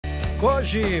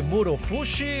Koji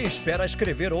Murofushi espera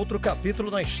escrever outro capítulo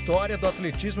na história do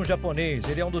atletismo japonês.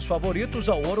 Ele é um dos favoritos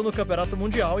ao ouro no Campeonato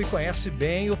Mundial e conhece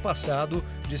bem o passado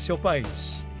de seu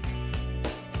país.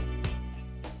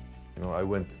 I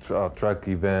went to track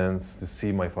events to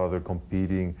see my father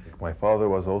competing. My father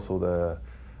was also the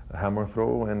hammer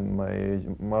thrower and my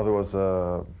mother was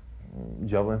a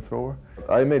javelin thrower.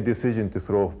 I made decision to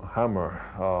throw hammer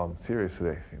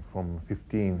seriously from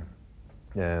 15.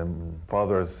 And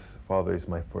father is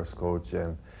my first coach,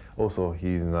 and also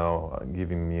he's now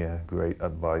giving me a great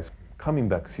advice. Coming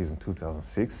back season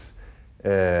 2006,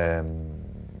 and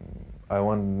I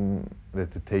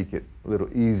wanted to take it a little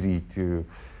easy to,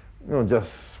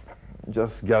 just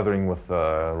gathering with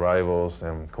rivals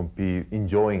and compete,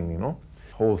 enjoying,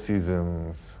 whole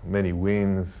seasons, many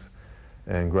wins,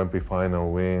 and Grand Prix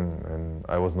final win, and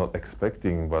I was not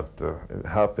expecting, but it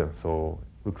happened. So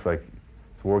looks like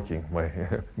working, my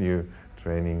new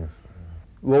trainings.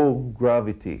 Low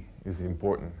gravity is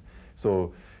important.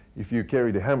 So if you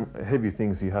carry the heavy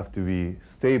things, you have to be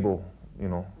stable,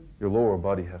 your lower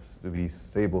body has to be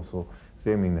stable. So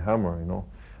same in the hammer,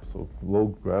 So low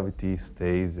gravity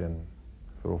stays and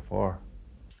throw far.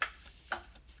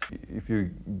 If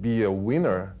you be a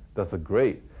winner, that's a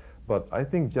great. But I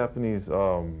think Japanese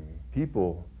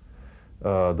people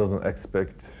doesn't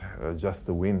expect just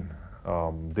a win.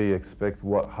 They expect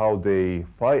how they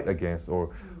fight against or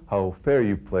how fair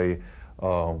you play,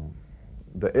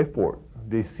 the effort.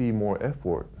 They see more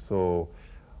effort. So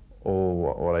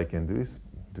what I can do is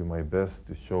do my best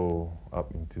to show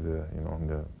up into the,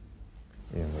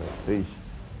 in the stage.